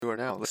are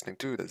now listening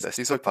to the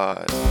Zesty Zoy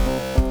Pod.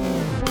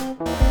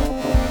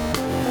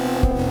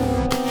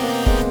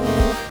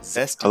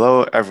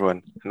 Hello,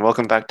 everyone, and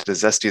welcome back to the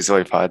Zesty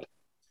Zoy Pod.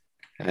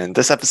 And in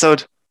this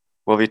episode,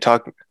 I'll be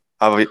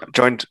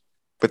joined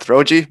with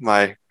Roji,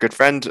 my good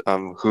friend,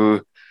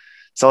 who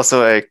is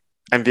also a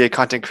NBA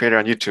content creator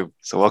on YouTube.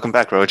 So welcome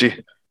back,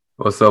 Roji.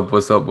 What's up?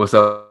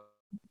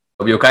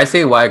 Yo, can I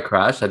say why it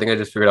crashed? I think I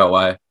just figured out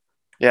why.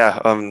 Yeah,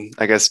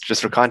 I guess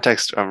just for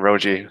context,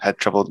 Roji had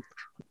trouble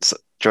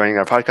joining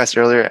our podcast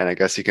earlier, and I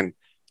guess you can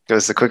give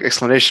us a quick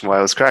explanation why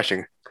it was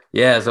crashing.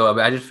 Yeah, so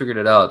I just figured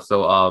it out.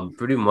 So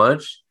pretty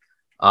much,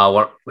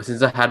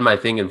 since I had my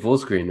thing in full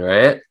screen,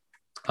 right?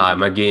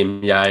 My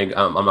game,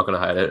 I'm not gonna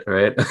hide it,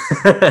 right?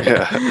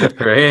 Yeah.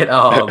 Right.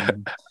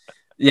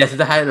 Yeah,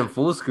 since I had it in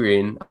full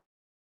screen,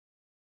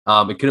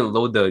 it couldn't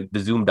load the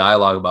Zoom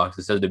dialog box.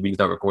 It says the meeting's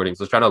not recording,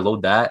 so it's trying to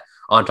load that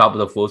on top of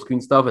the full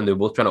screen stuff, and they're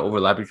both trying to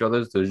overlap each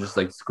other, so it's just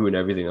like screwing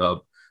everything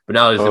up. But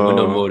now it's in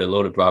window mode and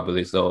loaded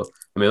properly, so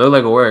I mean, it looked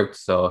like it worked.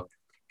 So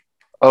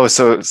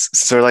so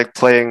like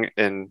playing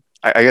in.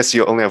 I guess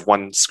you only have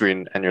one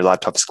screen and your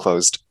laptop's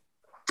closed.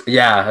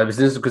 yeah, because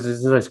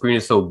this my screen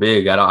is so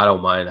big, I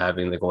don't mind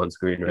having like one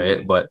screen,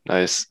 right? But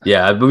nice.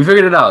 Yeah, but we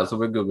figured it out, so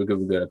we're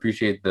good. I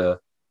appreciate the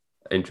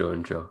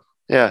intro.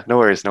 Yeah, no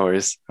worries.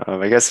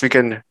 I guess we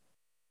can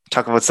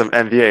talk about some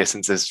NBA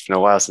since it's been a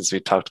while since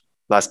we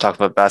last talked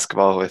about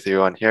basketball with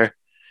you on here,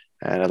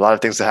 and a lot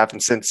of things have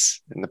happened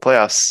since in the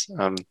playoffs.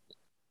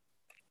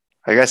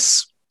 I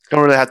guess we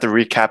don't really have to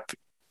recap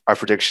our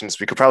predictions.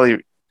 We could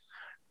probably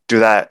do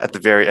that at the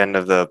very end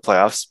of the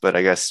playoffs, but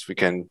I guess we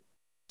can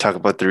talk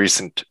about the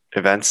recent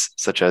events,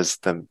 such as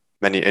the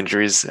many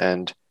injuries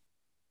and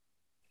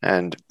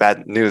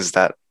bad news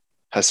that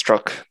has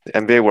struck the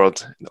NBA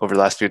world over the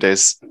last few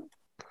days.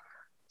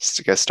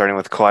 I guess starting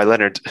with Kawhi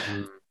Leonard.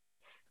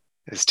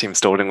 His team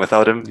stolen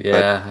without him.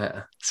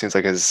 Yeah, seems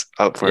like he's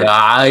out for.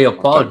 Yeah,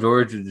 Paul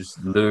George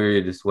just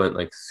literally just went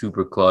like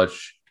super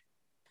clutch.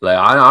 Like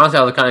honestly,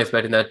 I was kind of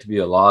expecting that to be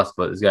a loss,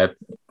 but this guy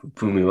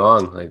proved me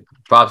wrong. Like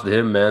props to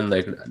him, man.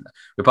 Like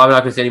we're probably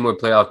not gonna see any more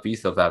playoff B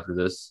stuff after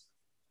this,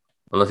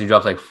 unless he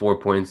drops like 4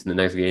 points in the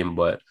next game.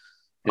 But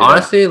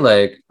honestly,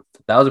 like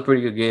that was a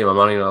pretty good game. I'm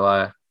not even gonna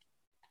lie.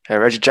 Yeah,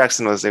 Reggie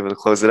Jackson was able to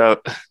close it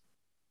out.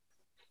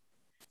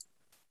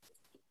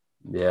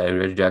 Yeah,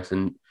 Reggie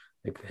Jackson,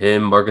 like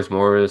him, Marcus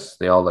Morris,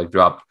 they all like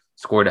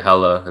scored a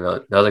hella, and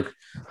that was like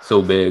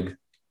so big.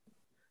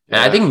 And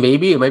I think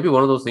maybe it might be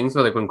one of those things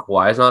where like when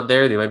Kawhi's not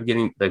there, they might be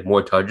getting like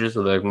more touches,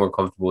 so they're like more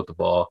comfortable with the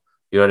ball.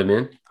 You know what I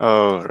mean?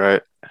 Oh,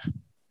 right.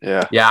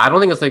 Yeah. Yeah, I don't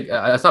think it's like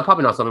it's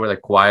probably not something where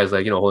like Kawhi is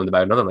like holding the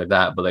bag, nothing like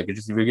that. But like it's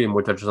just if you're getting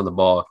more touches on the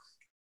ball,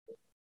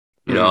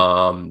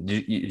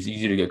 it's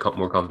easy to get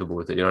more comfortable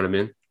with it. You know what I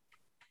mean?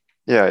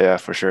 Yeah,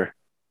 for sure.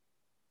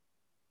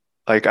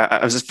 Like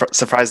I'm just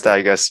surprised that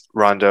I guess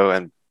Rondo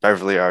and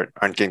Beverly aren't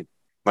getting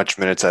much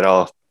minutes at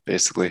all.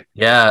 Basically.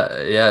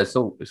 Yeah.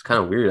 So it's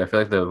kind of weird. I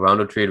feel like the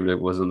Rondo trade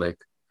wasn't like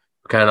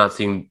kind of not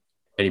seeing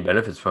any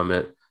benefits from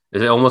it.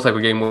 Is it almost like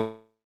we're getting more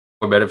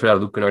benefit out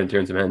of Luke Kennard and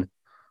Terrence Mann?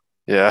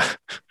 Yeah.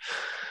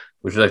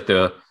 Which is like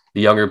the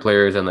younger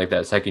players and like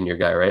that second year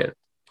guy, right?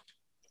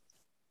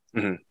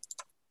 Mm-hmm.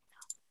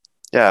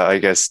 Yeah, I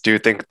guess. Do you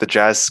think the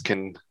Jazz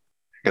can,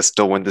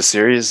 still win the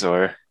series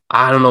or?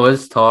 I don't know.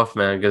 It's tough,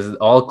 man, because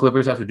all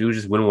Clippers have to do is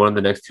just win one of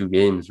the next two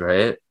games,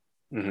 right?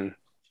 Mm-hmm.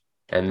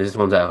 And this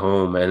one's at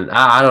home. And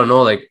I don't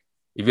know. Like,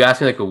 if you asked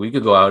me like a week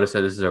ago, I would have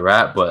said this is a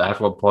wrap. But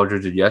after what Paul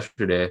George did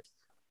yesterday,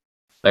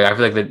 like I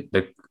feel like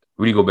the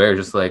Rudy Gobert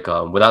is just like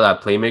without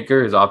that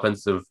playmaker, his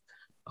offensive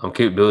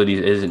capabilities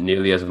isn't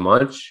nearly as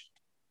much.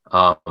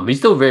 He's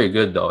still very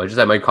good though. It's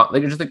just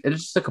that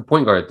it's just like a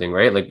point guard thing,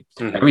 right? Like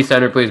every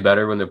center plays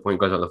better when their point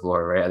guard's on the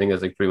floor, right? I think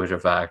that's like pretty much a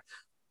fact.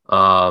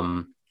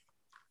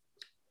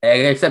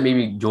 Except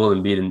maybe Joel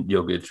Embiid and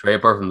Jokic, right?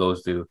 Apart from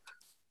those two,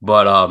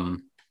 but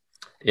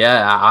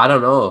yeah, I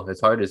don't know. It's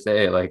hard to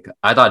say. Like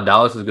I thought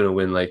Dallas was gonna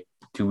win like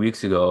 2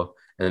 weeks ago,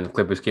 and the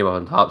Clippers came out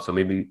on top. So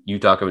maybe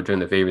Utah can return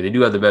the favor. They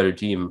do have the better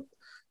team,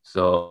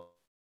 so.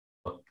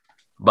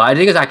 But I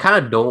think I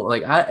kind of don't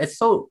like. It's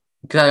so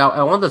because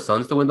I want the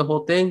Suns to win the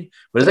whole thing,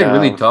 but it's like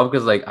really tough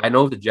because like I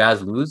know if the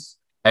Jazz lose,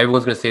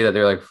 everyone's gonna say that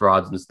they're like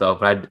frauds and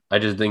stuff. But I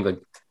just think like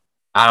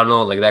I don't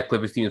know, like that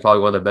Clippers team is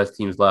probably one of the best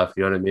teams left.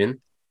 You know what I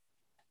mean?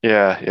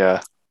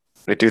 Yeah.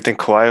 I do think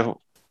Kawhi,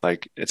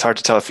 like it's hard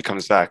to tell if he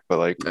comes back, but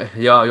like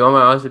yeah, you want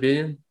my honest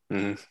opinion?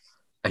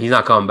 Mm-hmm. He's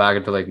not coming back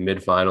until like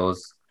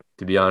mid-finals,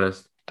 to be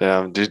honest.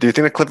 Damn. Do you think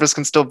the Clippers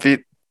can still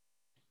beat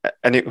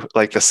any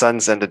like the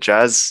Suns and the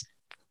Jazz?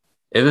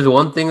 If there's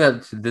one thing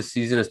that this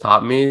season has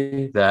taught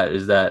me, that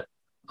is that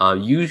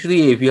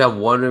usually if you have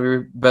one of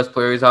your best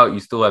players out, you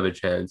still have a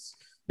chance.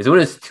 It's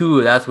when it's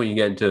two, that's when you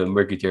get into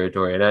murky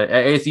territory. And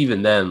it's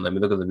even then. Let me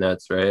look at the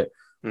Nets, right?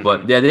 Mm-hmm.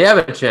 But yeah, they have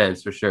a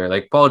chance for sure.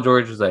 Like Paul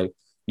George is like,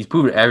 he's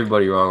proving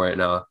everybody wrong right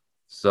now.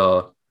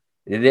 So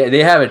they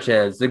have a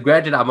chance.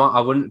 Granted,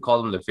 I wouldn't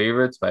call them the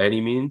favorites by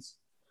any means,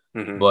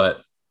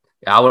 but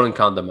I wouldn't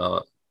count them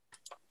out.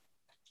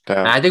 Damn.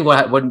 And I think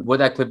what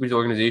that Clippers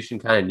organization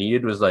kind of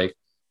needed was like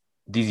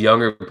these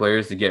younger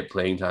players to get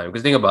playing time.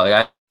 Because think about it,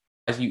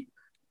 like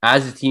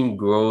as the team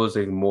grows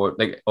like more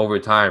like over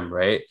time,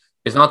 right?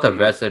 It's not the Mm-hmm.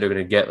 vets that are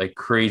gonna get like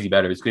crazy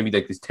better. It's gonna be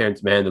like this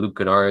Terrence Mann, the Luke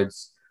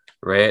Kennards,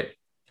 right?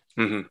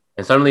 Mm-hmm.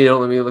 And suddenly they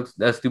don't let me look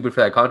that stupid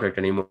for that contract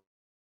anymore.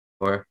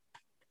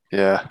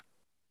 Yeah.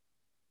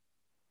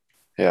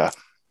 Yeah.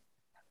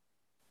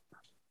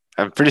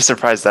 I'm pretty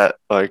surprised that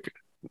like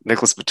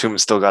Nicholas Batum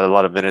still got a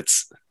lot of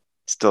minutes,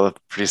 still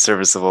pretty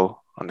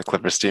serviceable on the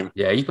Clippers team.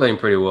 Yeah, he's playing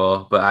pretty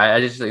well, but I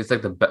just it's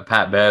like the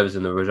Pat Bevs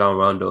and the Rajon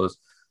Rondos.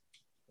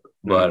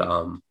 But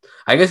Mm-hmm.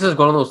 I guess it's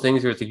one of those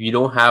things where it's like you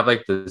don't have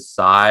like the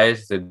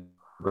size to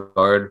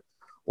guard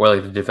or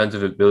like the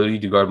defensive ability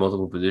to guard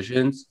multiple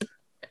positions.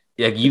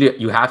 Like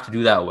you have to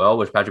do that well,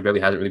 which Patrick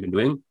Beverley hasn't really been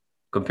doing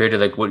compared to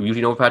like what you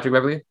usually know with Patrick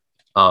Beverley.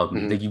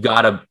 Mm-hmm. Like you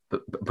gotta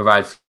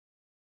provide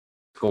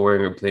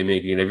scoring or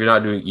playmaking, and if you're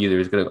not doing either,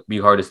 it's gonna be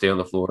hard to stay on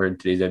the floor in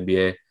today's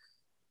NBA.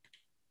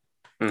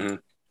 Mm-hmm.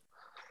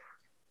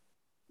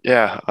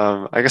 Yeah.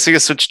 I guess we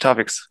could switch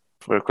topics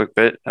for a quick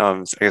bit.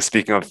 I guess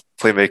speaking of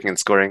playmaking and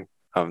scoring,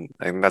 I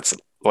think that's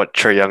what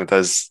Trae Young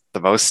does the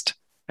most,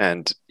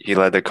 and he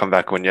led the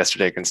comeback win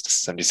yesterday against the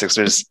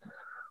 76ers.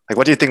 Like,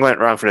 what do you think went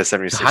wrong for the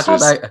I thought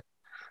 76ers? that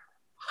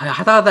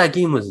I thought that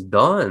game was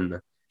done.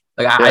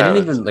 Like I didn't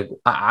Yeah. even like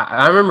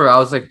I remember I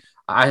was like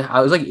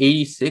I was like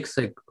 86,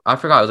 like I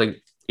forgot I was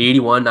like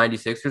 81,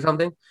 96 or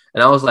something.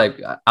 And I was like,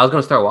 I was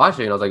gonna start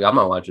watching, and I was like, I'm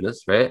not watching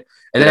this, right?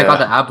 And then I got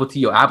the Yeah. Apple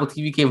TV. Apple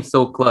TV came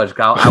so clutch.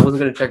 I wasn't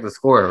gonna check the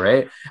score,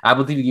 right?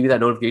 Apple TV gave me that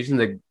notification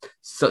like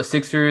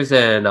Sixers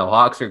and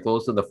Hawks are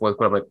close to the fourth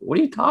quarter. I'm like, what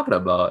are you talking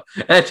about?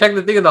 And I checked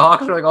the thing, and the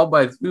Hawks are like all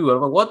by two. And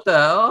I'm like, what the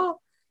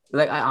hell?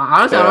 Like,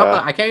 honestly,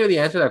 Yeah. I can't really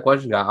answer that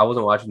question. I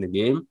wasn't watching the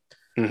game.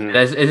 Mm-hmm.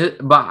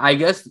 And but I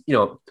guess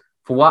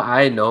for what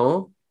I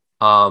know,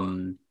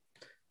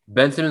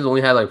 Ben Simmons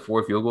only had like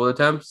 4 field goal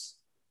attempts,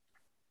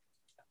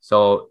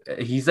 so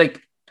he's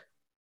like,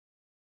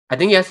 I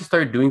think he has to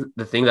start doing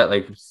the thing that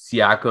like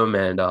Siakam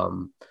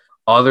and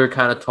other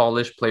kind of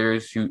tallish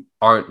players who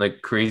aren't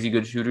like crazy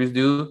good shooters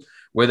do,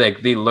 where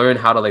like they learn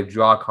how to like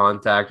draw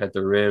contact at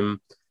the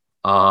rim,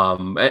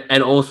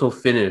 and also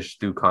finish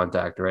through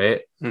contact,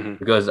 right? Mm-hmm.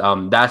 Because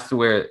that's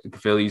where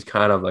Philly's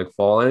kind of like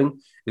falling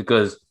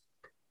because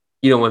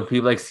when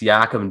people like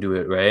Siakam do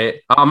it,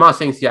 right? I'm not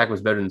saying Siakam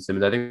is better than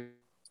Simmons. I think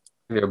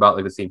they're about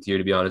like the same tier,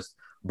 to be honest.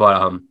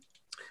 But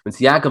when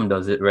Siakam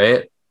does it,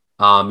 right?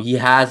 He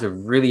has a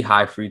really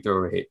high free throw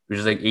rate, which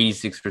is like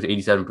 86%,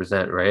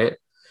 87%, right?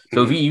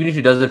 So Mm-hmm. even if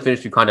he doesn't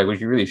finish through contact, which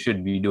he really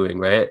should be doing,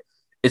 right?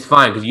 It's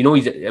fine because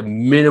he's at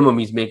minimum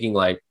he's making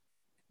like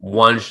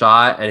one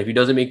shot, and if he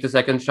doesn't make the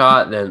second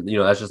shot, then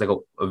that's just like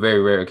a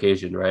very rare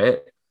occasion, right?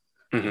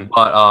 Mm-hmm.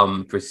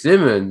 But for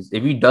Simmons,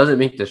 if he doesn't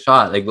make the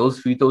shot, like those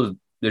free throws,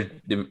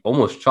 they're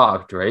almost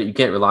chalked, right? You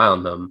can't rely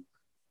on them.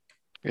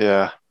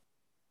 Yeah.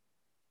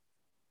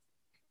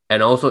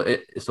 And also,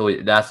 so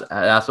that's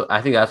what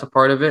I think that's a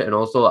part of it. And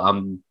also,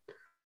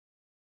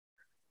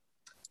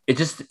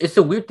 it's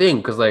a weird thing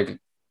because like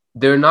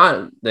they're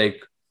not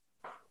like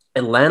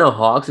Atlanta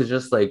Hawks is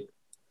just like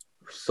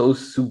so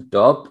souped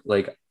up.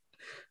 Like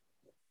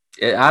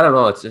I don't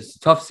know, it's just a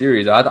tough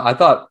series. I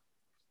thought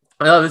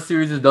this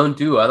series is done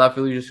too. I thought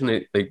Philly was just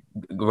gonna like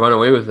run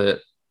away with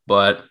it,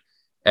 but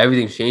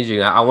everything's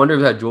changing. I wonder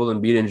if that Joel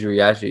Embiid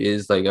injury actually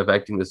is like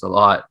affecting this a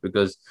lot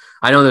because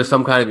I know there's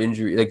some kind of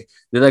injury, like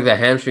they're like the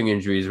hamstring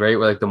injuries, right?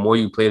 Where like the more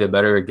you play, the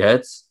better it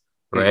gets,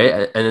 Mm-hmm.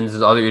 right? And then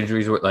there's other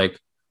injuries where like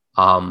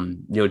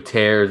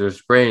tears or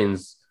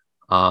sprains,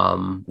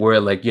 where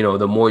like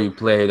the more you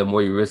play, the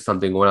more you risk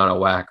something going out of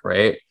whack,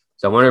 right?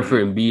 So I wonder for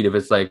Mm-hmm. Embiid if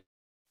it's like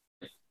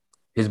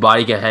his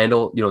body can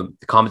handle,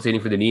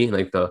 compensating for the knee in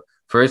like the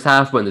first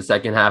half, but in the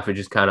second half, it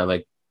just kind of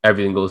like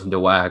everything goes into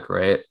whack,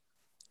 right?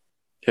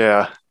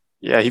 Yeah.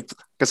 Yeah. I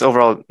guess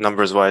overall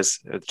numbers wise,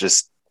 it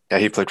just, yeah,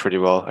 he played pretty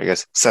well. I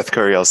guess Seth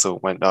Curry also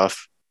went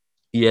off.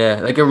 Yeah,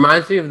 like it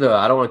reminds me of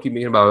I don't want to keep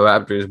making about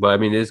Raptors, but I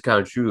mean, it is kind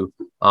of true.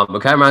 It kind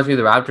of reminds me of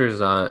the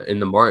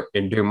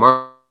Raptors during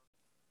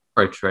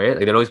March, right? Like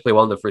they'd always play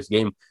well in the first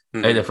game,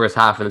 in Mm-hmm. the first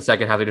half, and the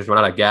second half, they just run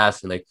out of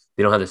gas and like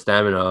they don't have the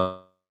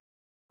stamina.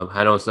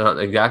 I know it's not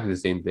exactly the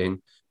same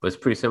thing, but it's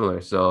pretty similar.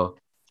 So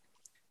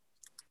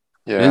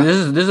Yeah.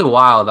 this is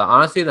wild.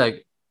 Honestly,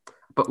 like,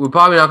 but we're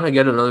probably not gonna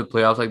get another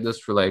playoffs like this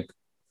for like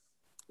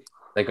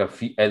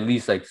at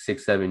least like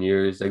 6, 7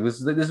 years. Like this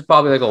is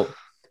probably like a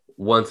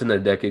once in a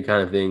decade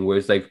kind of thing where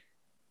it's like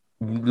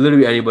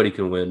literally anybody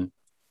can win.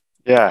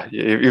 Yeah.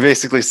 You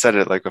basically said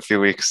it like a few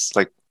weeks,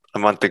 like a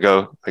month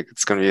ago. Like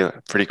it's going to be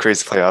a pretty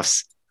crazy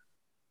playoffs.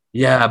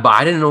 Yeah, but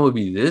I didn't know it would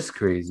be this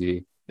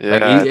crazy.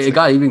 Like Yeah. it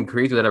got even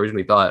crazier than I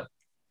originally thought.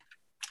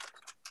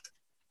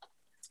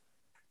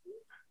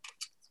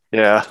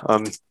 Yeah.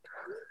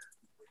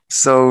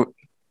 So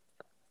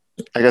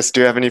I guess,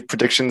 do you have any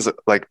predictions?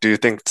 Like, do you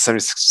think the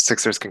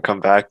 76ers can come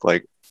back?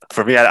 Like,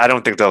 for me, I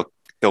don't think they'll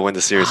win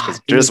the series because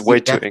they're Thing just is, way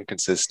too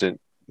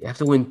inconsistent. you have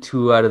to win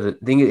two out of the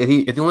thing.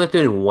 If they only have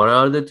to win one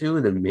out of the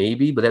two, then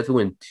maybe, but they have to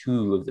win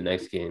two of the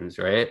next games,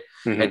 right?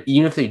 Mm-hmm. And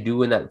even if they do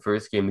win that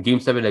first game, game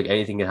seven, like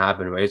anything can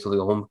happen, right? So like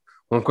a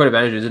home court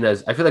advantage isn't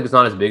as I feel like it's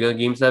not as big in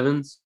game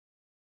sevens.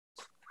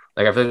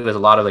 Like I feel like there's a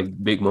lot of like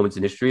big moments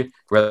in history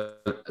where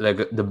like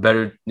the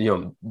better,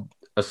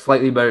 a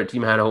slightly better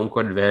team had a home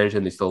court advantage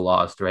and they still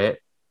lost, right?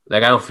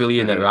 Like I know Philly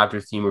and that Mm-hmm.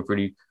 Raptors team were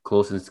pretty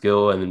close in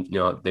skill, and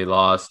they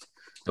lost.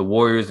 The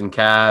Warriors and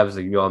Cavs,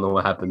 like you all know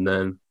what happened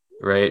then,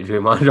 right?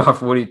 Draymond dropped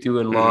 42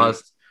 and Mm-hmm.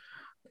 lost.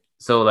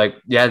 So like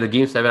yeah, the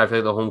game seven, I feel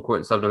like the home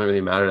court stuff doesn't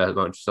really matter that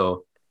much.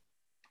 So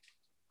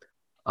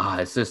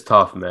it's just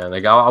tough, man.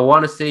 Like I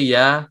want to say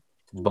yeah,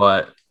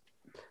 but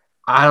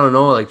I don't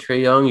know. Like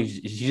Trae Young,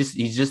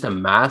 he's just a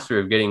master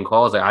of getting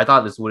calls. Like I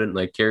thought this wouldn't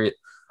like carry it.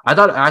 I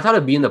thought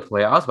it'd be in the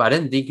playoffs, but I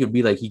didn't think it'd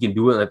be like he can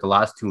do it in like the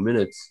last 2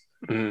 minutes.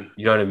 Mm-hmm.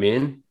 You know what I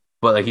mean?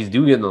 But like he's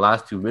doing it in the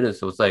last 2 minutes,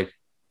 so it's like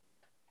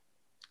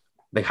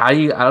how do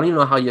you? I don't even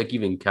know how you like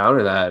even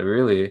counter that.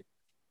 Really,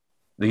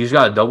 like, you just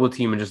got to double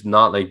team and just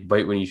not like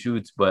bite when he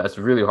shoots. But that's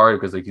really hard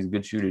because like he's a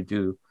good shooter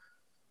too.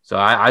 So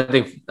I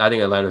think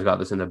Atlanta's got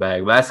this in the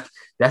bag. But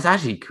that's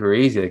actually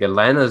crazy. Like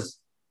Atlanta's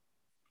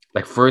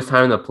like first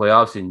time in the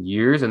playoffs in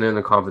years, and they're in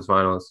the conference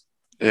finals.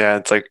 Yeah,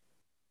 it's like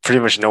pretty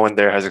much no one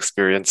there has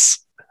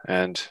experience,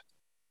 and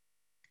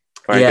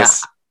or I Yeah.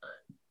 guess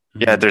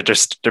yeah, Mhm. they're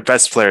just their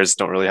best players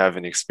don't really have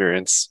any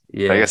experience. I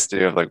Yeah. guess they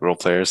do have like role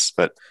players,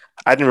 but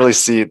I didn't really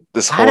see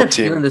this I had whole a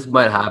feeling team. this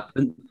might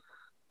happen.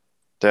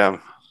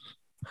 Damn.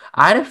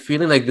 I had a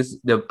feeling like this.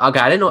 Okay,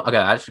 I didn't know. Okay,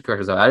 I should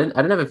correct myself. I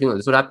didn't have a feeling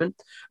this would happen,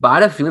 but I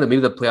had a feeling that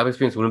maybe the playoff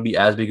experience wouldn't be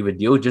as big of a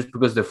deal just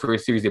because the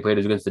first series they played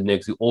is against the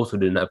Knicks, who also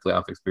didn't have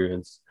playoff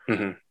experience.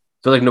 Mm-hmm.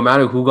 So like, no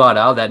matter who got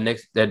out,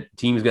 that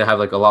team's gonna have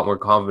like a lot more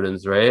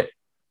confidence, right?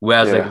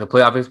 Whereas like Yeah. the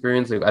playoff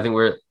experience, like I think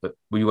where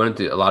we went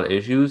into a lot of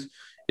issues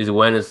is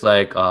when it's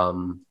like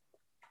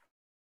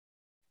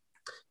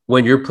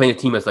when you're playing a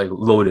team that's like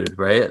loaded,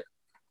 right?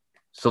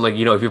 So like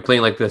if you're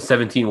playing like the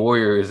 17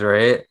 Warriors,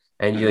 right?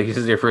 And you Mm-hmm. like this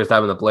is your first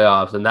time in the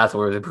playoffs, and that's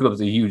where it becomes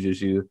a huge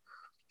issue.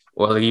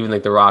 Or like even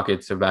like the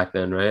Rockets are back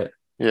then, right?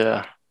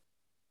 Yeah.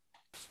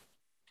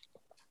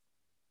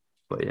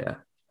 But yeah.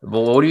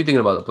 But what are you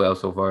thinking about the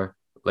playoffs so far?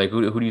 Like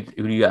who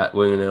do you got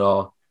winning it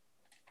all?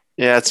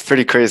 Yeah, it's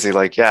pretty crazy.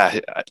 Like, yeah,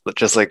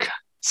 just like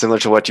similar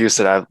to what you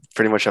said, I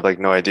pretty much have like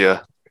no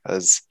idea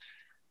because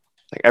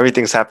like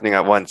everything's happening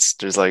at once.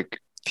 There's like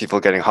people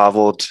getting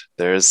hobbled.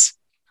 There's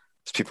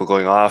people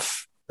going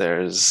off.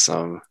 There's I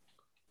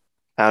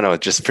don't know,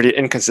 just pretty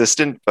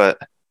inconsistent. But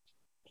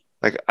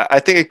like I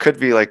think it could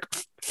be like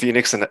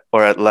Phoenix and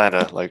or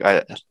Atlanta. Like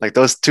I like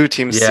those two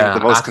teams seem the Yeah,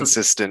 most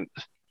consistent.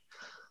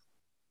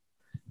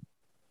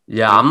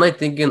 yeah. Hmm? I'm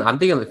thinking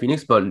of the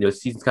Phoenix, but the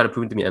season's kind of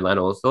proven to me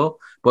Atlanta also.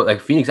 But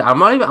like Phoenix, I'm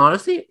not even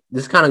honestly.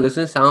 This gonna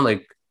sound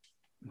like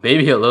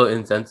maybe a little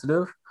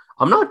insensitive.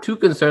 I'm not too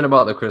concerned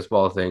about the Chris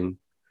Paul thing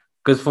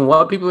because from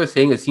what people are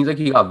saying, it seems like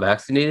he got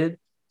vaccinated,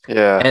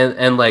 Yeah.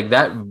 and like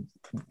that.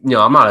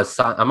 I'm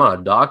not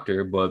a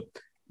doctor, but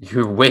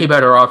you're way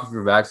better off if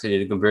you're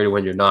vaccinated compared to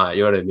when you're not.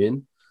 You know what I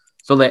mean?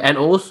 So like, and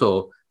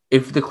also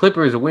if the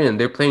Clippers win,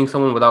 they're playing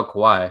someone without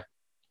Kawhi,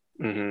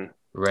 Hmm.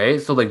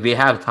 right? So like they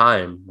have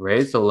time,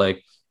 right? So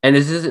like, and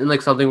this isn't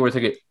like something where it's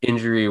like an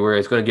injury where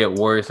it's going to get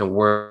worse and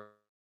worse,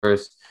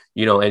 and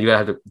you gotta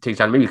have to take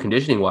time, maybe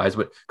conditioning wise.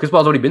 But Chris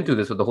Paul's already been through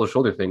this with the whole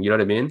shoulder thing. You know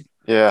what I mean?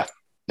 Yeah.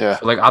 Yeah.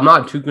 So like, I'm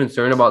not too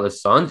concerned about the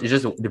Suns. It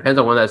just depends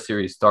on when that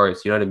series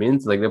starts. You know what I mean?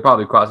 So like, they're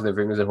probably crossing their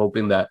fingers and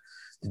hoping that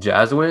the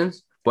Jazz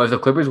wins. But if the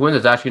Clippers win,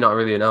 it's actually not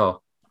really an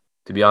L,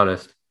 to be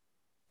honest.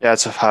 Yeah,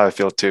 that's how I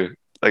feel too.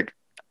 Like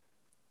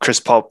Chris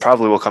Paul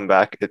probably will come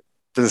back. It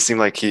doesn't seem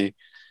like he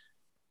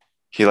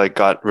like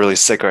got really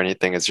sick or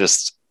anything. It's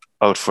just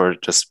out for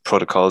just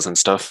protocols and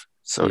stuff.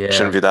 So it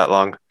shouldn't Yeah. be that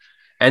long.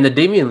 And the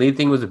Damian Lee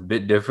thing was a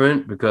bit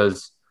different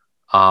because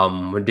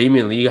when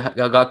Damian Lee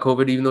got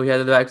COVID, even though he had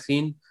the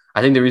vaccine,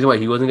 I think the reason why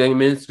he wasn't getting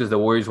minutes is because the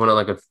Warriors won on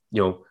like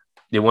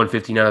they won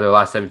 15 out of their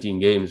last 17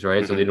 games,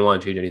 right? So they Hmm. didn't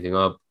want to change anything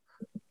up.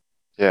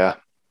 Yeah.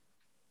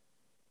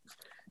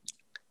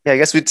 Yeah, I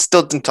guess we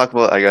still didn't talk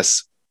about, I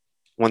guess,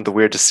 one of the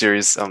weirdest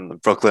series,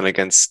 Brooklyn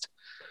against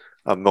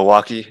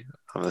Milwaukee,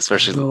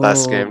 especially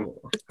last game.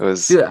 Yo, It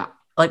was, dude,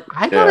 like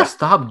I gotta yeah.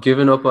 stop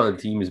giving up on the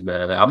teams,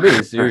 man. Like, I'm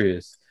being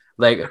serious.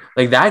 Like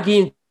that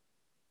game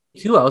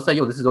too. I was like,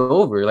 yo, this is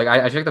over. Like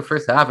I checked the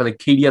first half and like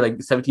KD had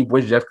like 17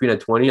 points, Jeff Green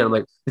had 20, and I'm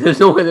like, there's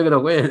no way they're gonna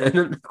win. And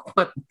then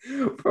what,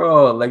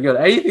 bro? Like yo,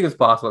 anything is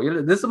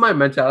possible. This is my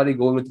mentality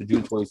going into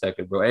June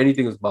 22nd, bro.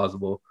 Anything is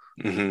possible.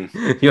 Hmm.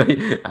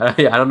 I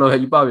don't know.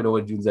 You probably know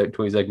what June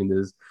 22nd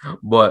is,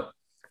 but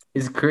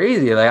it's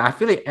crazy. Like I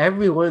feel like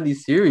every one of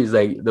these series,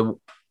 like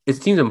it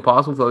seems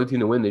impossible for the other team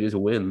to win. They just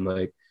win.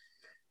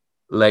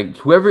 Like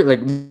whoever I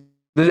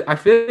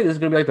feel like this is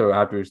gonna be like the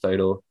Raptors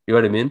title. You know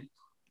what I mean?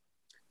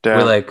 Where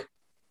Damn.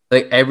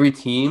 like every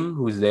team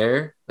who's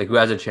there, like who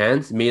has a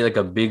chance, made like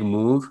a big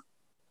move,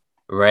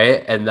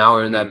 right? And now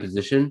we're in that Mm.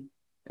 position,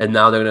 and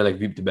now they're gonna like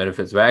reap the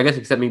benefits, right? I guess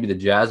except maybe the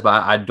Jazz,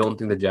 but I don't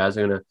think the Jazz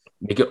are gonna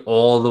make it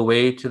all the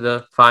way to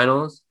the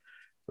finals,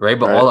 right?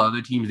 But all Right. the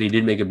other teams, they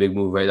did make a big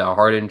move, right? The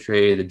Harden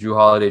trade, the Drew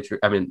Holiday trade.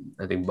 I mean,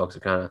 I think Bucks are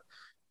kind of.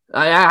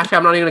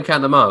 I'm not even gonna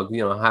count them out.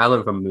 I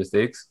learned from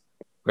mistakes,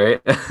 right?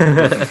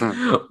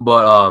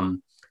 But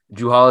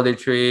Drew Holiday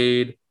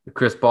trade, the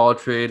Chris Paul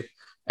trade.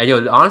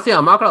 And honestly,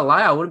 I'm not gonna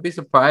lie, I wouldn't be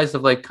surprised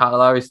if like Kyle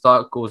Lowry's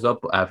stock goes up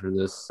after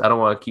this. I don't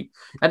want to keep.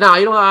 And now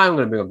you know what? I'm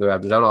gonna bring up the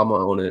Raptors. I'm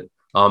gonna own it.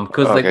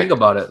 Because like Okay. think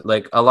about it,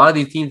 like a lot of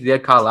these teams, they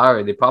had Kyle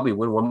Lowry, they probably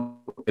win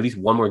at least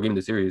one more game in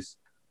the series.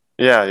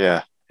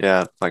 Yeah.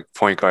 Like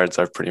point guards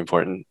are pretty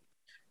important,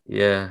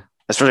 Yeah,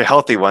 especially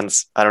healthy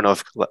ones. I don't know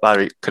if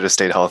Lowry could have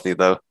stayed healthy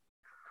though.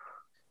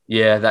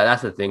 yeah,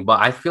 that's the thing.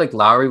 But I feel like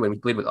Lowry, when he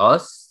played with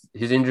us,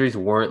 his injuries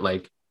weren't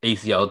like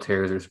ACL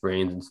tears or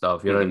sprains and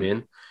stuff. You know what I Hmm.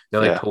 mean?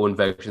 They're like Yeah. toe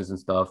infections and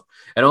stuff.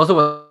 And also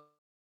with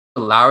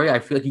Lowry, I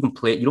feel like you can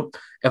play. You don't.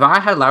 If I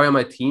had Lowry on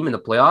my team in the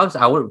playoffs,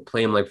 I wouldn't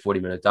play him like 40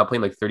 minutes. I'd play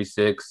him like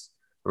 36,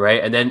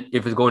 right? And then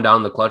if it's going down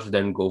in the clutch,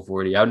 then go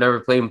 40. I would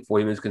never play him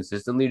 40 minutes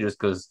consistently, just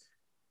because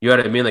you know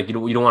what I mean. Like you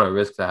don't want to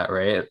risk that,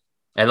 right?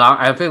 And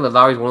I feel like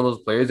Lowry's one of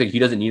those players like he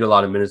doesn't need a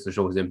lot of minutes to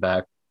show his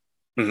impact.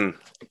 Hmm.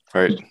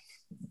 Right.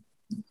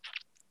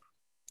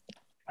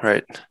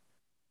 Right.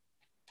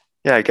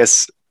 Yeah. I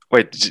guess.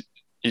 Wait.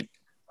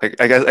 Like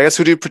I guess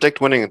who do you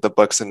predict winning the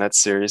Bucks in that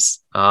series?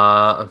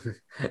 Uh,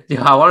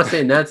 yeah, I want to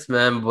say Nets,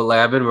 man, but like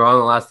I've been wrong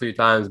the last three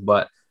times,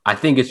 but I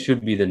think it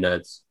should be the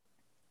Nets.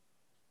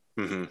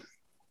 Hmm.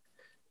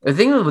 The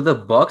thing with the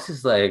Bucks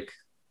is like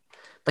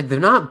they're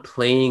not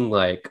playing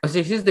like.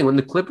 See, here's the thing: when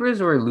the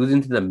Clippers were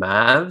losing to the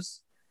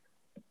Mavs,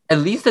 at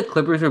least the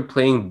Clippers were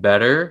playing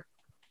better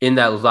in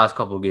those last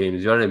couple of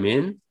games. You know what I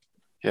mean?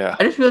 Yeah.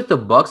 I just feel like the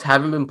Bucks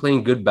haven't been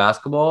playing good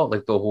basketball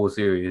like the whole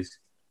series.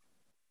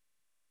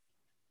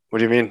 What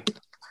do you mean?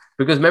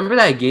 Because remember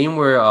that game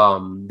where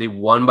they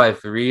won by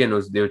three and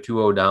they were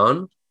 2-0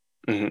 down.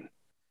 Hmm.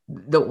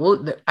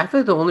 I feel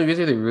like the only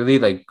reason they really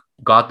like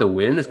got the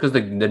win is because the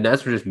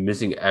Nets were just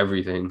missing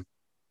everything.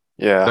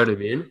 You Yeah. know what I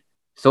mean?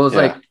 So it's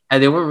Yeah. like,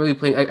 and they weren't really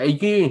playing. You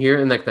can even hear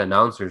it in like the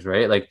announcers,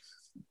 right? Like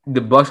the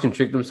Bucks can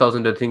trick themselves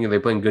into thinking they're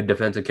playing good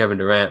defense of Kevin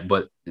Durant,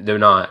 but they're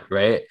not,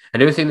 right? And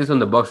they were saying this when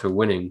the Bucks were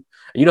winning.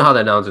 And you know how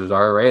the announcers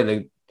are, right?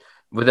 They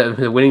with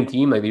the winning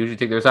team, like they usually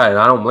take their side, and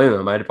I don't blame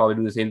them. I'd probably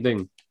do the same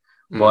thing.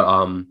 But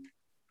Mm.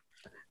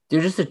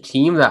 they're just a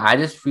team that I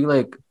just feel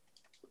like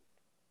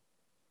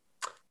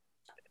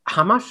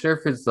I'm not sure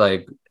if it's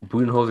like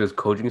Budenholzer's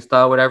coaching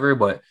style, whatever,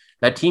 but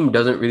that team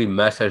doesn't really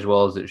mesh as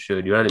well as it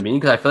should. You know what I mean?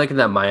 Because I feel like in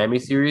that Miami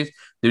series,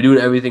 they're doing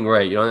everything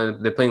right. You know,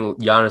 they're playing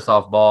Giannis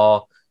off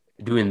ball,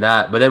 doing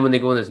that. But then when they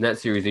go in this net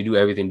series, they do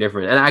everything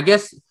different. And I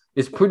guess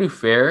it's pretty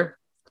fair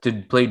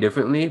to play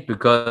differently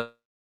because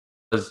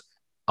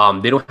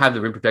they don't have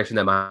the rim protection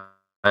that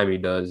Miami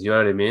does. You know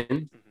what I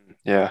mean?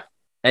 Yeah.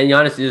 And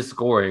Giannis is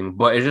scoring,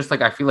 but it's just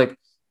like I feel like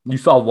you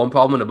saw one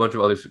problem and a bunch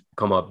of others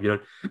come up. You know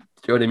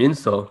what I mean?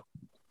 So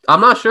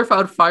I'm not sure if I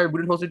would fire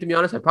Budenholzer, to be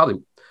honest. I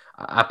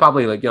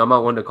probably like, I'm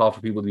not one to call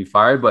for people to be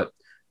fired, but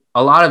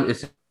a lot of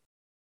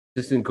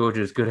assistant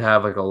coaches could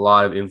have like a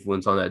lot of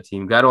influence on that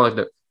team. I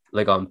don't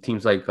like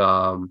teams like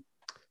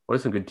what are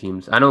some good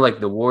teams? I know like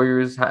the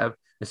Warriors have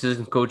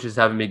assistant coaches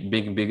have a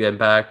big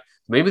impact.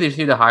 Maybe they just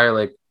need to hire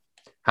like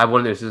have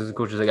one of their assistant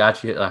coaches like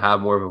actually have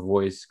more of a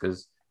voice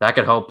because that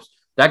could help.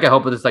 That could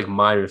help with this like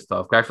minor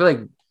stuff. I feel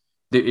like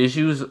the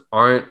issues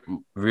aren't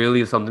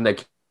really something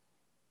that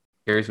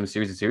carries from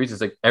series to series. It's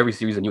like every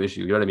series a new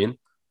issue. You know what I mean?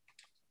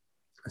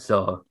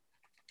 So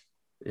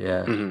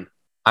yeah, Hmm.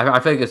 I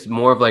feel like it's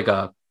more of like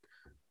a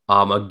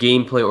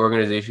gameplay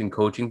organization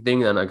coaching thing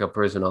than like a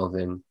personnel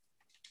thing.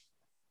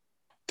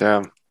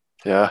 Damn.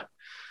 Yeah.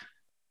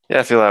 Yeah,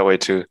 I feel that way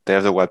too. They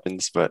have the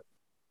weapons, but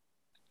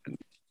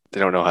they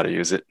don't know how to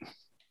use it.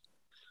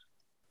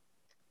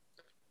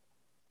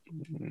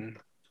 Mm.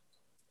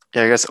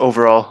 Yeah, I guess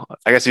overall,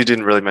 I guess you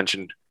didn't really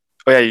mention.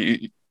 Oh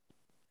yeah,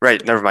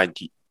 right. Never mind.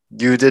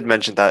 You did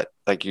mention that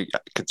like you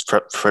could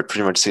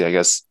pretty much see, I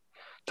guess,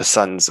 the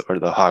Suns or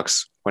the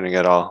Hawks winning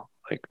it all.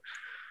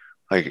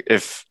 Like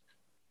if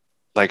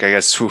like I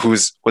guess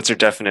who's what's your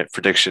definite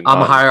prediction I'm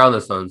on? higher on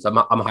the Suns. I'm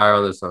higher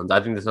on the Suns.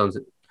 I think the Suns.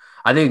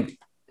 I think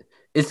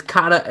it's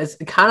kind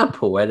of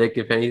poetic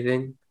if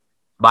anything,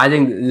 but I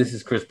think this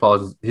is Chris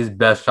Paul's his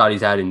best shot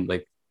he's had in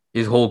like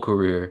his whole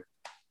career.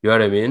 You know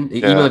what I mean?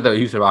 Even Yeah. like the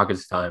Houston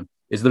Rockets time,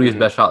 it's literally his Hmm.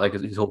 best shot like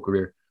his whole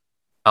career.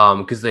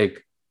 Because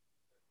like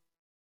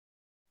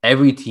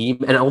every team,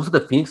 and also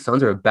the Phoenix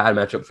Suns are a bad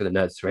matchup for the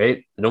Nets,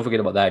 right? And don't forget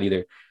about that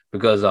either,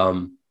 because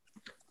of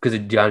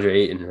DeAndre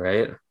Ayton,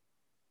 right?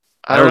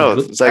 I I don't know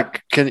know. good. It's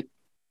like can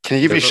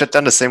he be shut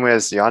down the same way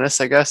as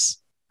Giannis? I guess.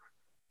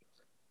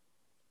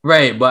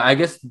 Right, but I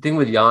guess the thing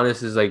with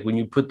Giannis is like when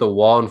you put the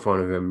wall in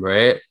front of him,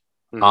 right?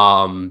 Hmm.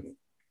 Um,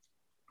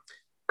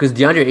 because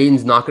DeAndre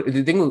Ayton's not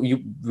the thing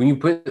when you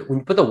put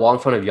the wall in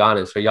front of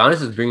Giannis, right?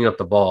 Giannis is bringing up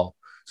the ball,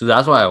 so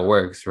that's why it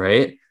works,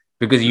 right?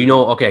 Because Hmm.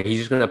 okay, he's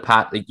just gonna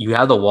pass. Like you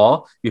have the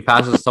wall, you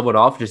pass someone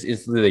off, just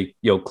instantly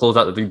like close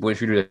out the 3-point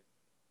shooter like,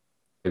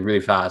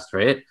 really fast,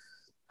 right?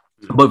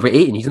 But for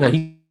Ayton, he's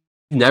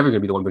never gonna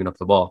be the one bringing up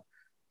the ball.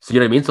 So you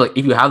know what I mean? So like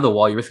if you have the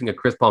wall, you're risking a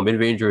Chris Paul mid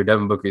range or a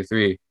Devin Booker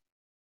three,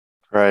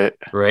 Right.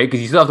 right? Because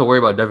you still have to worry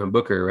about Devin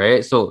Booker,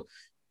 right? So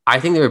I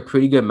think they're a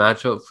pretty good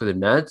matchup for the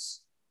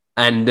Nets,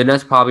 and the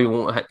Nets probably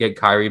won't get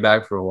Kyrie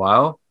back for a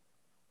while.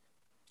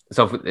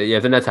 So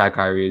if the Nets had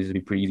Kyrie, it'd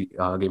be pretty easy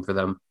game for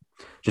them,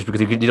 just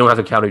because you don't have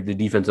to counter the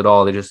defense at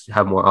all. They just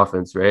have more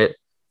offense, right?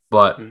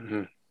 But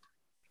Mm-hmm.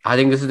 I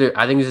think this is the.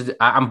 I think this is.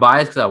 I'm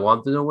biased because I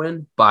want them to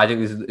win, but I think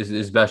this is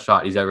his best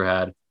shot he's ever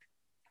had.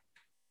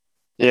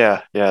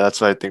 Yeah,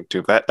 that's what I think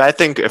too. But I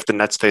think if the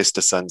Nets face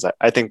the Suns,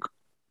 I think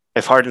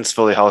if Harden's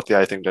fully healthy,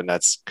 I think the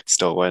Nets could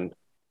still win.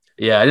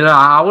 Yeah,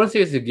 I wouldn't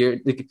say it's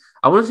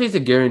I wouldn't say it's a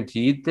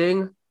guaranteed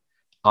thing.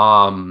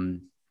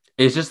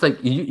 It's just like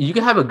you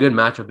can have a good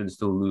matchup and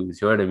still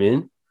lose. You know what I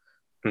mean?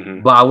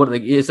 Mm-hmm. But I would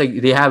like it's like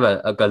they have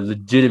a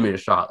legitimate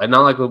shot, like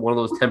not like one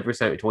of those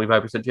 10%,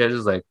 25%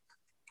 chances. Like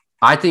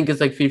I think it's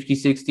like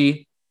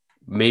 50-60,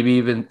 maybe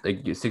even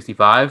like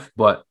 65.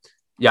 But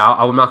yeah,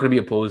 I'm not going to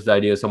be opposed to the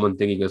idea of someone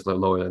thinking it's like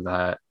lower than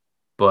that.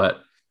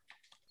 But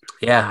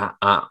yeah,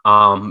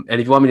 and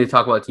if you want me to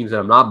talk about teams that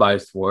I'm not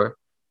biased for,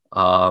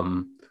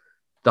 um,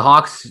 the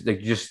Hawks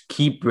like just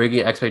keep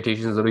breaking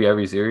expectations literally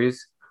every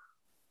series.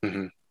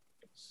 Mm-hmm.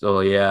 So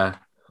yeah,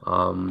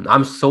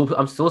 I'm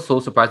still so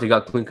surprised they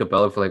got Clint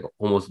Capella for like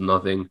almost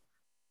nothing.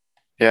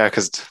 Yeah,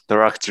 because the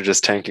Rockets are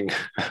just tanking.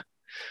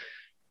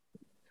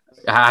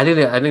 I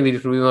think they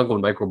just really want to go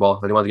micro ball.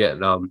 They want to get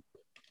I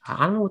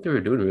don't know what they were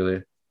doing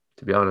really,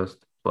 to be honest.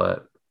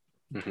 But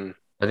Mm-hmm.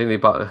 I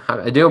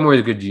think Dale Moore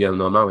is a good GM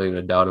though. I'm not really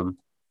gonna doubt him.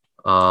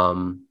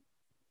 Um,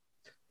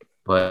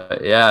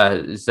 but yeah,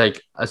 it's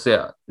like I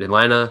said,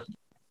 Atlanta.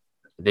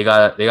 They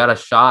got a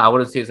shot. I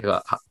wouldn't say it's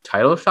like a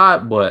title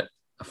shot, but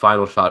a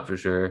final shot for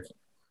sure.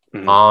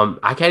 Mm-hmm.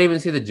 I can't even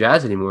see the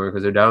Jazz anymore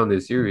because they're down in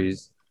this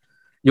series.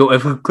 Yo,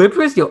 if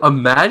Clippers,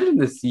 imagine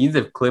the scenes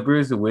if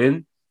Clippers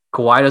win,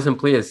 Kawhi doesn't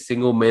play a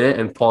single minute,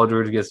 and Paul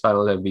George gets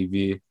Finals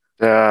MVP.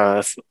 Yeah,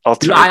 that's Dude,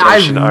 ultimate I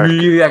redemption arc.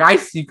 really like. I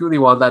secretly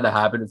want that to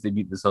happen if they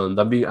beat the Suns.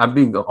 I'm being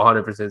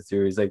 100%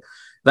 serious. Like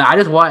I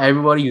just want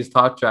everybody who's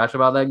talked trash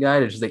about that guy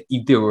to just like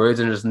eat their words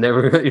and just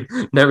never,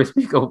 never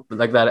speak up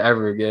like that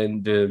ever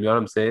again. Dude, you know what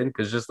I'm saying?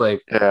 Because just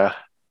Yeah,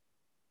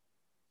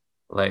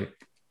 like,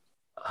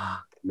 that'd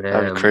be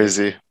man,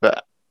 crazy.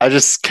 But I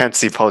just can't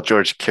see Paul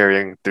George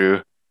carrying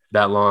through.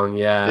 that long,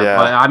 yeah. But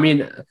Yeah, I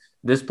mean,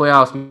 this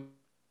playoffs,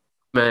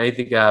 man,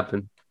 anything can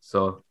happen.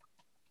 So,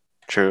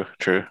 true.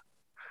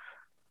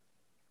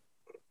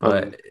 Um,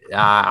 but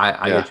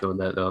I yeah. get you on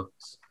that though.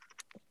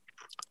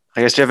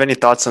 I guess do you have any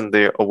thoughts on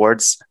the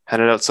awards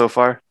handed out so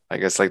far? I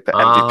guess like the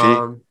MVP.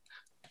 Um,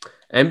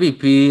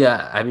 MVP.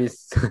 I mean,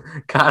 it's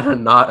kind of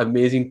not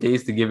amazing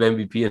taste to give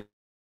MVP and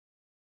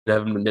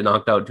have him get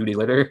knocked out 2 days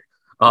later.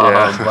 But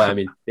Yeah, I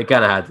mean, they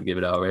kind of had to give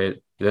it out, right?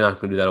 They're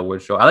not gonna do that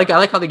award show. I like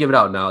how they give it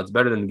out now. It's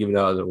better than giving it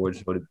out as an award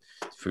show,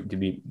 to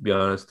be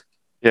honest.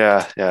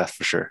 yeah,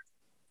 for sure.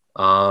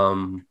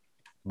 Um,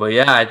 but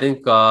yeah, I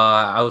think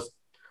I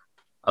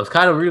was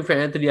kind of rooting for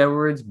Anthony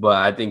Edwards, but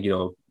I think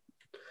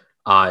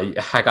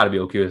I gotta be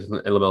okay with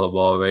LaMelo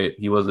Ball, right?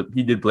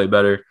 He did play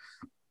better.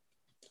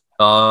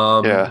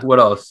 Yeah, What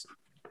else?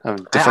 I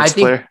defense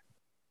think player.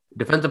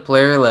 defensive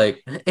player,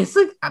 like it's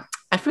like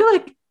I feel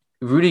like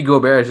Rudy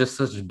Gobert is just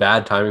such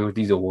bad timing with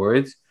these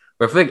awards.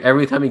 But I feel like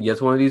every time he gets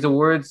one of these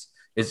awards,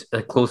 it's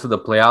like close to the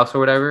playoffs or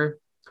whatever,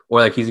 or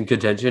like he's in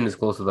contention, it's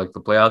close to like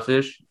the playoffs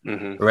ish,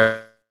 Hmm.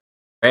 right?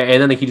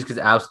 And then like he just gets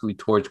absolutely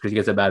torched because he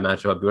gets a bad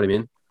matchup. You know what I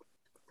mean?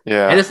 And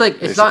Yeah, it's like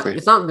basically.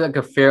 it's not like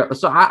a fair.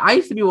 So I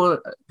used to be one of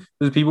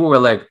those people where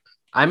like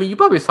I mean you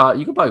could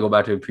probably go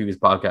back to a previous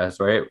podcast,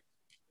 right?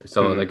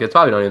 So Hmm. like it's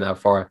probably not even that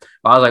far.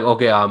 But I was like,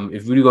 okay,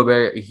 if Rudy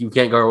Gobert you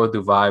can't go 1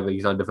 through 5, like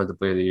he's not defensive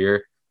player of the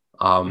year.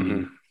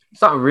 Hmm.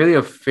 It's not really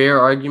a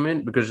fair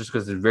argument because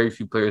there's very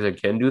few players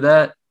that can do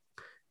that.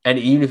 And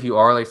even if you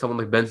are like someone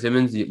like Ben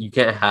Simmons, you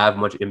can't have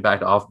much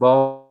impact off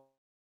ball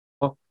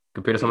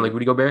compared to someone like Hmm.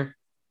 Rudy Gobert.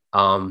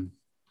 Um,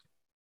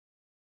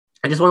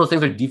 and just one of those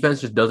things where defense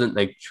just doesn't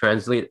like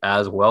translate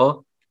as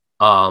well.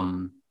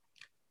 Um,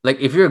 like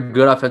if you're a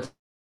good offensive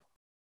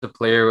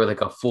player with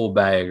like a full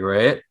bag,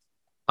 right?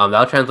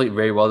 That'll translate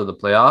very well to the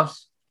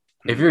playoffs.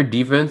 If Hmm. you're a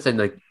defense and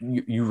like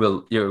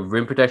your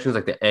rim protection is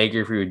like the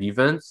anchor for your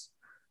defense,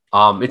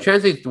 it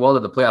translates well to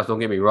the playoffs. Don't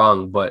get me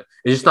wrong, but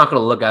it's just not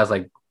gonna look as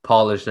like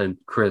polished and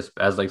crisp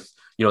as like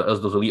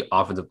as those elite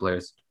offensive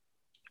players.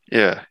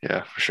 Yeah,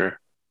 for sure.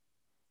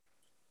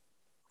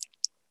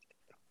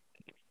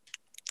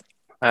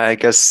 I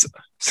guess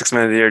 6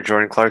 man of the year,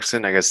 Jordan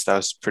Clarkson. I guess that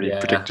was pretty Yeah,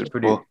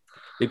 predictable.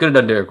 They could have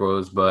done Derrick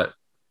Rose, but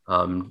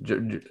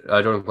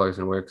Jordan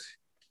Clarkson works.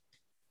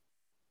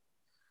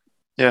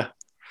 Yeah,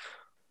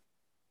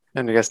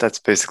 and I guess that's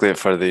basically it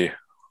for the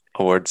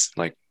awards.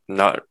 Like,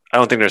 not, I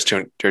don't think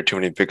there are too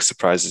many big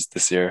surprises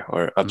this year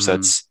or Mm.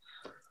 upsets.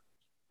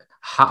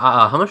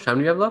 How much time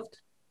do you have left?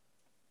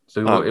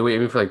 So Um, we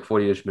aiming for like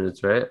 40-ish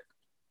minutes, right?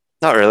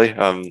 Not really.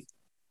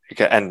 We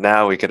could end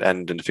now. We could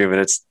end in a few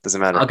minutes. Doesn't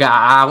matter. Okay,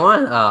 I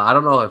want. I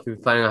don't know if you're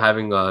planning on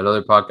having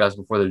another podcast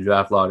before the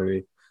draft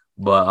lottery,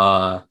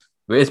 but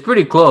it's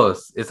pretty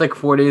close. It's like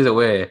 4 days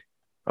away.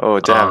 Oh,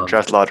 damn, Um,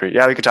 draft lottery.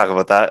 Yeah, we could talk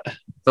about that.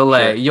 so Sure.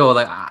 like, yo,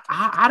 like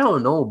I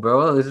don't know,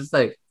 bro. It's just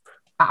like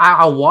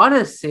I want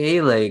to say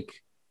like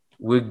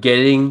we're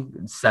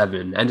getting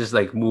 7 and just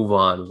like move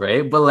on,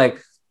 right? But like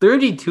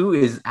 32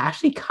 is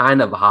actually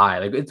kind of high.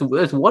 Like it's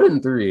 1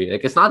 in 3.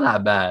 Like it's not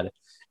that bad.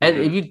 And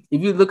Mm-hmm.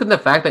 if you look at the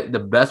fact that the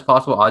best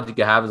possible odds you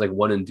can have is like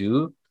 1 in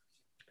 2,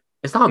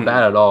 it's not Mm-hmm.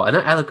 bad at all. And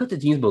I look at the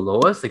teams below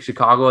us. Like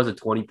Chicago has a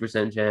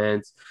 20%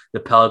 chance. The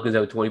Pelicans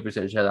have a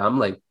 20% chance. I'm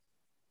like,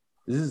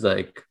 this is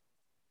like,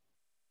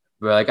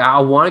 bro, like I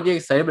want to get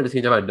excited, but at the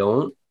same time I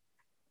don't.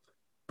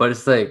 But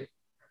it's like,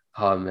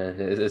 oh man,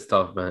 it's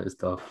tough, man. It's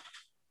tough.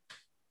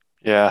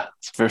 Yeah,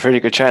 it's a pretty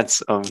good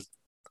chance.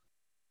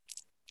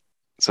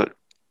 So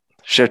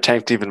should have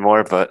tanked even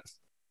more, but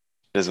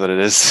it is what it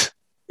is.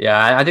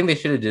 Yeah, I think they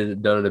should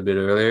have done it a bit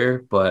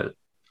earlier, but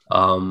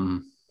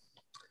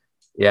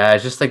yeah,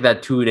 it's just like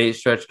that 2-8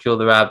 stretch killed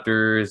the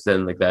Raptors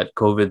and like that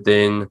COVID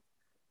thing.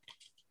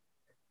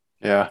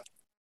 Yeah.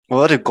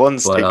 Well, what if Golden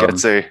But State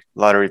gets a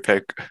lottery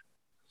pick?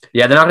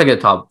 yeah, they're not gonna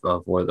get top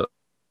 4 though.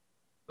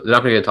 They're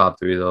not gonna get top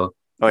 3 though.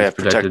 Oh yeah, It's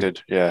protected.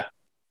 protected. Yeah.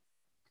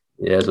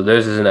 Yeah, so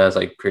theirs isn't as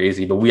like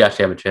crazy, but we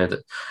actually have a chance.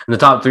 In the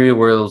top 3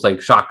 where those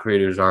like shot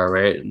creators are,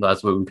 right? And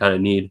that's what we kind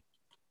of need.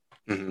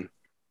 Mm-hmm.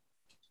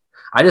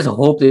 I just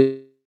hope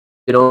they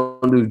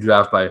don't do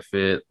draft by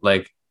fit.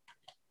 Like,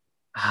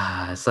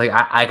 it's like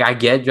I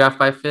get draft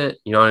by fit,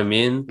 you know what I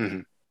mean? Mm-hmm.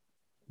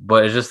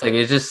 But it's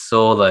just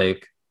so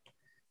like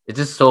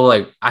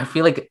I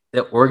feel like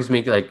the orgs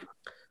make like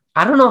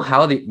I don't know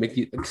how they make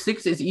the like,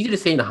 six. It's easy to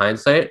say in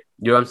hindsight,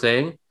 you know what I'm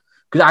saying?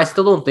 Because I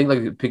still don't think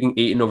like picking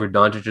Aiton over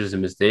Doncic is a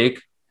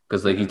mistake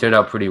because like he Mm-hmm. turned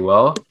out pretty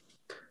well.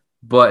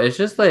 But it's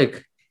just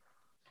like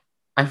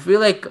I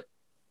feel like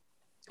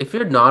if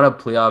you're not a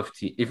playoff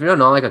team, if you're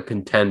not like a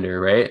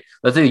contender, right?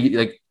 Let's say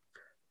your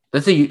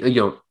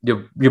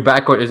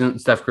backcourt isn't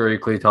Steph Curry,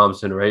 Klay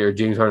Thompson, right, or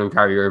James Harden,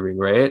 Kyrie Irving,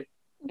 right?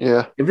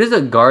 Yeah. If there's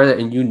a guard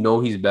and you know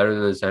he's better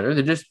than the center,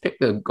 then just pick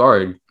the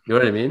guard. You know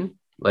what I mean?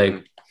 Mm-hmm.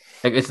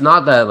 Like it's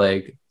not that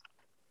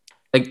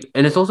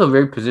and it's also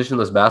very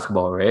positionless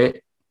basketball,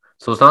 right?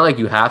 So it's not like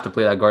you have to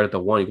play that guard at the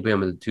 1. You can play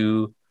him at the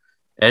 2,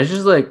 and it's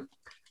just like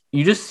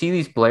you just see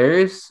these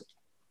players,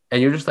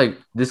 and you're just like,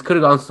 this could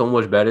have gone so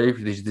much better if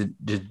they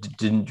just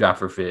didn't draft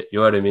for fit. You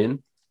know what I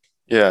mean?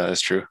 Yeah,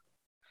 that's true.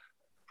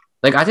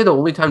 Like I think the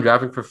only time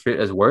drafting for fit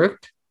has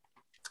worked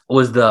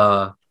was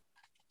the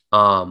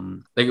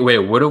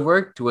it would have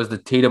worked was the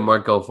Tatum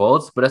Markel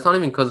Fultz, but that's not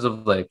even because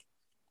of like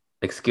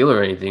skill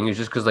or anything. It's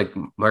just because like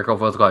Markel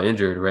Fultz got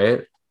injured,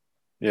 right?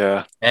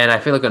 Yeah. And I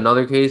feel like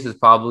another case is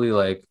probably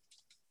like,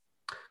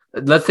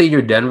 let's say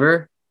you're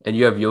Denver and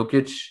you have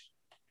Jokic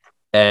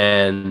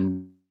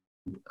and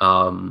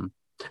no,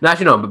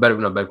 actually no, but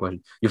better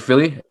question. You're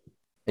Philly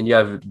and you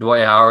have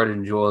Dwight Howard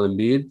and Joel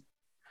Embiid.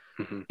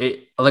 Mm-hmm.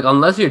 It like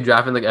unless you're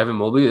drafting like Evan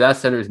Mobley, that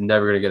center is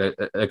never gonna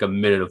get like a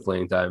minute of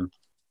playing time.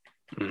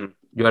 Mm-hmm.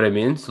 You know what I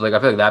mean? So like I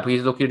feel like that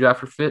piece is okay to draft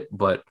for fit,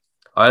 but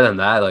other than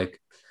that,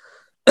 like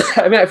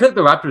I mean, I feel like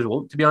the Raptors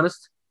won't, to be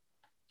honest,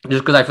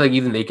 just because I feel like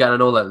even they kind of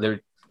know that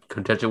their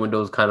contention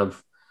window is kind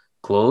of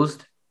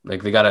closed.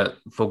 Like they gotta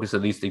focus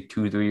at least like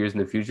 2-3 years in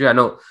the future. I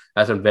know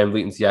that's when Van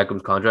Vliet and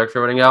Siakam's contracts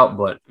are running out,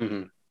 but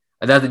Mm-hmm.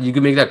 that you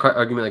can make that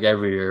argument like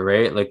every year,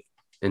 right? Like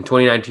in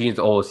 2019, it's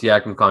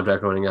Siakam's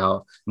contract running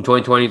out. In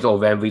 2020, it's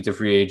Van Vliet's a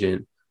free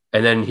agent,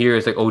 and then here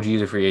it's like OG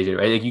is a free agent,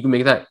 right? Like you can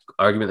make that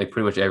argument like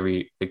pretty much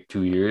every like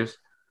 2 years.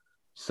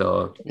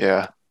 So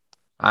Yeah.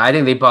 I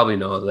think they probably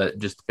know that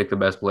just to pick the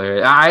best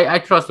player. I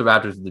trust the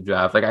Raptors in the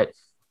draft. Like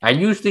I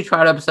usually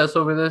try to obsess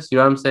over this, you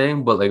know what I'm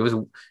saying? But like it was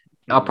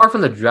Mm-hmm. apart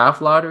from the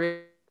draft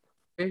lottery,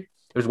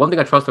 there's one thing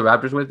I trust the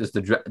Raptors with is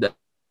the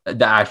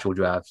actual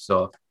draft.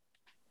 So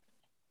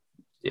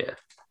yeah.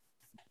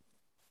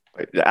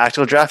 Like, the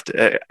actual draft,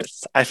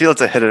 I feel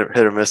it's a hit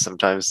or miss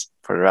sometimes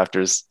for the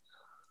Raptors.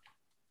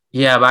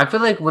 Yeah, but I feel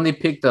like when they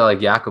picked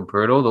like Jakob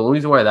Poeltl, the only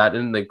reason why that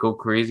didn't like go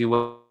crazy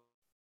like,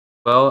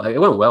 it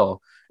went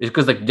well. It's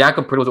because like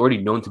Jakob Poeltl was already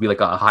known to be like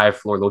a high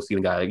floor, low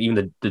ceiling guy. Like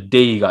even the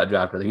day he got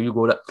drafted, like if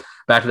you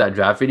back to that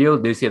draft video,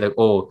 they say like,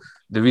 oh,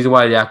 the reason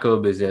why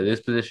Jakob is at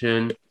this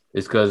position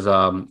is because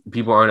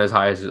people aren't as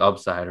high as his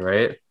upside,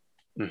 right?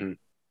 Mm-hmm.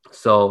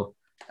 So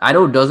I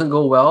know it doesn't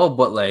go well,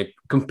 but like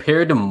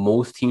compared to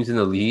most teams in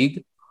the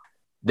league,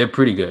 they're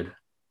pretty good.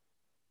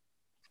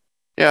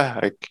 Yeah,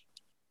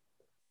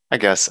 I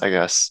guess.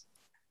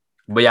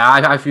 But yeah,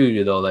 I feel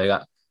you though.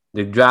 Like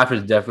the draft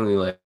is definitely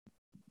like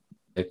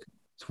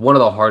it's one of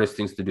the hardest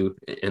things to do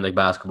in like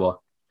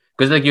basketball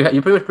because like you're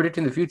pretty much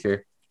predicting the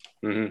future.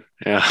 Mm-hmm.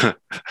 Yeah.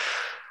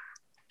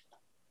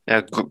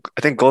 Yeah,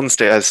 I think Golden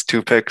State has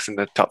 2 picks in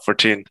the top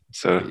 14.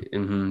 So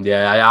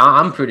Yeah,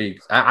 I'm pretty.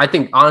 I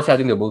think honestly, I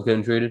think they're both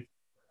getting traded,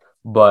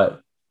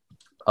 but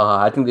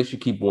I think they should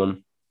keep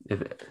one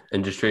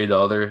and just trade the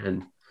other.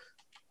 And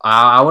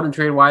I wouldn't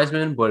trade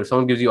Wiseman, but if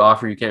someone gives you an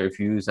offer you can't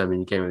refuse, I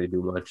mean, you can't really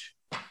do much.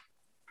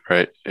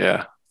 right,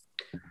 yeah.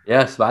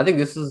 Yes, but I think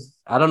this is.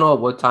 I don't know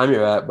what time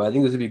you're at, but I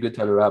think this would be a good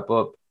time to wrap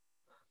up.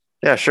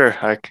 Yeah, sure.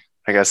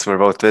 I guess we're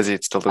both busy.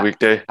 It's still the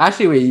weekday.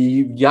 Actually, wait,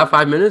 you got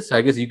 5 minutes?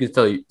 I guess you could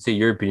say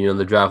your opinion on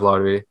the draft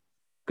lottery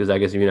because I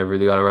guess you never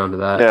really got around to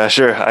that. Yeah,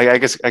 sure. I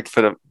guess I could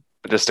put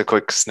just a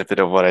quick snippet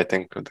of what I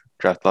think of the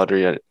draft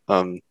lottery. Yeah,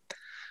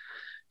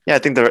 I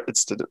think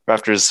it's the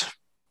Raptors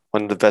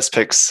one of the best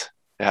picks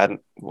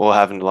will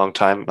have in a long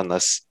time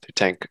unless they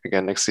tank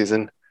again next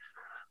season.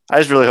 I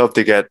just really hope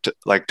they get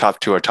like top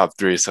 2 or top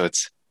 3, so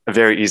it's a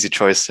very easy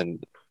choice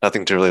and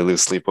nothing to really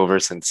lose sleep over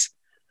since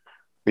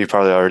we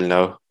probably already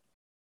know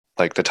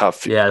like the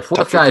Yeah, the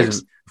top few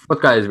picks.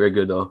 fourth guy is very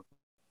good though.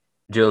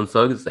 Jalen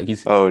Suggs,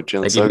 Oh,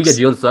 Jalen like if we get Suggs.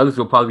 Jalen Suggs,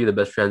 we'll probably be the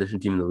best transition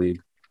team in the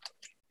league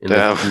in like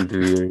Damn. 2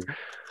 3 years.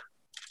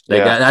 Like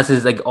Yeah. that's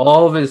his like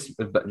all of his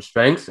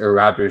strengths are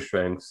Raptors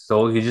strengths,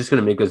 so he's just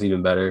gonna make us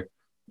even better.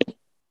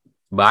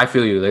 But I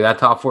feel you like that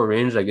top 4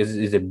 range like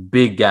is a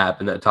big gap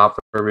in that top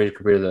 4 range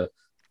compared to the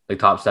like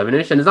top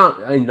 7-ish, and it's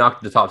not I mean,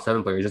 not the top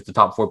 7 players, just the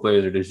top 4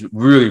 players are just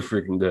really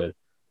freaking good.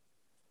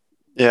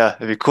 Yeah.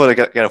 It'd be cool to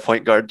get a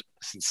point guard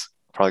since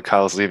probably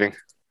Kyle's leaving.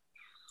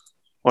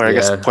 Or I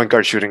guess Yeah, point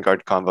guard, shooting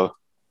guard combo.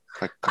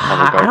 Like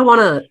combo I guard. don't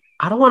want to.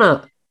 I don't want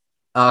to.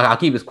 I'll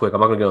keep this quick. I'm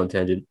not gonna go on a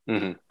tangent.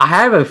 Mm-hmm. I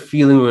have a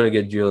feeling we're gonna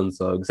get Jalen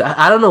Suggs.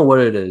 I don't know what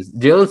it is.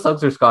 Jalen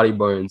Suggs or Scotty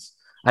Barnes.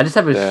 I just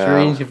have a Damn.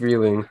 strange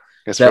feeling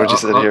Guess that Roji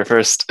said it here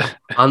first.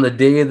 on the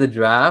day of the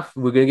draft,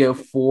 we're gonna get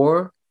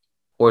 4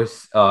 or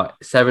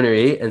 7 or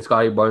 8, and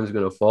Scotty Barnes is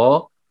gonna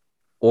fall,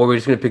 or we're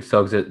just gonna pick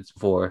Suggs at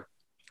 4.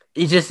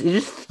 It just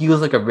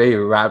feels like a very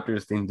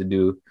Raptors thing to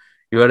do.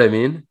 You know what I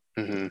mean?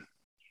 Mm-hmm.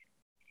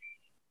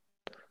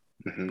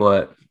 Mm-hmm.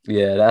 But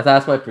yeah,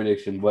 that's my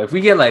prediction. But if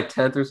we get like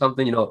 10th or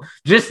something,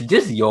 just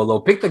YOLO.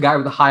 Pick the guy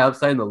with the high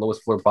upside and the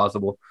lowest floor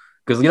possible.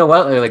 Because you know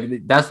what?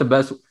 Like that's the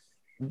best.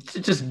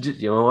 Just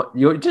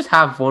you just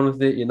have fun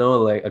with it.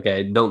 Like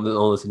okay, don't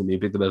listen to me.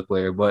 Pick the best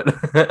player, but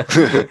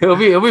it'll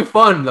be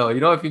fun though.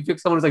 If you pick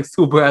someone who's like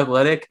super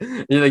athletic,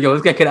 and you're like, yo,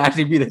 this guy could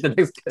actually be the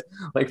next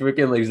like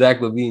freaking like Zach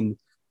LaVine.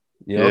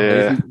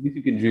 Yeah. At least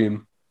you can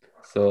dream.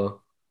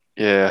 So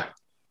Yeah.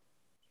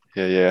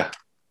 Yeah.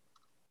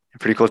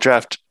 Pretty cool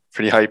draft.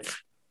 Pretty hype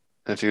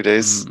in a few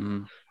days.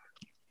 mm-hmm.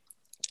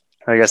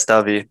 I guess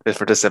that'll be it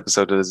for this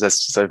episode of the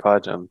Zesty Zoy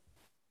Pod.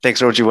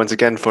 Thanks, Roji, once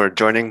again for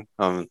joining.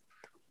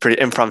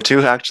 Pretty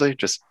impromptu, actually.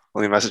 Just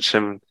only messaged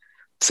him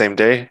the same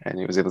day, and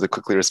he was able to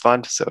quickly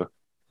respond. So,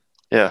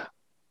 yeah.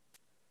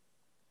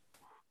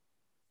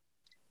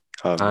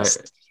 All right.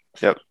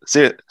 Yep.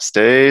 See you.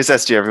 Stay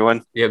zesty,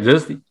 everyone. Yep,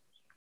 Zesty.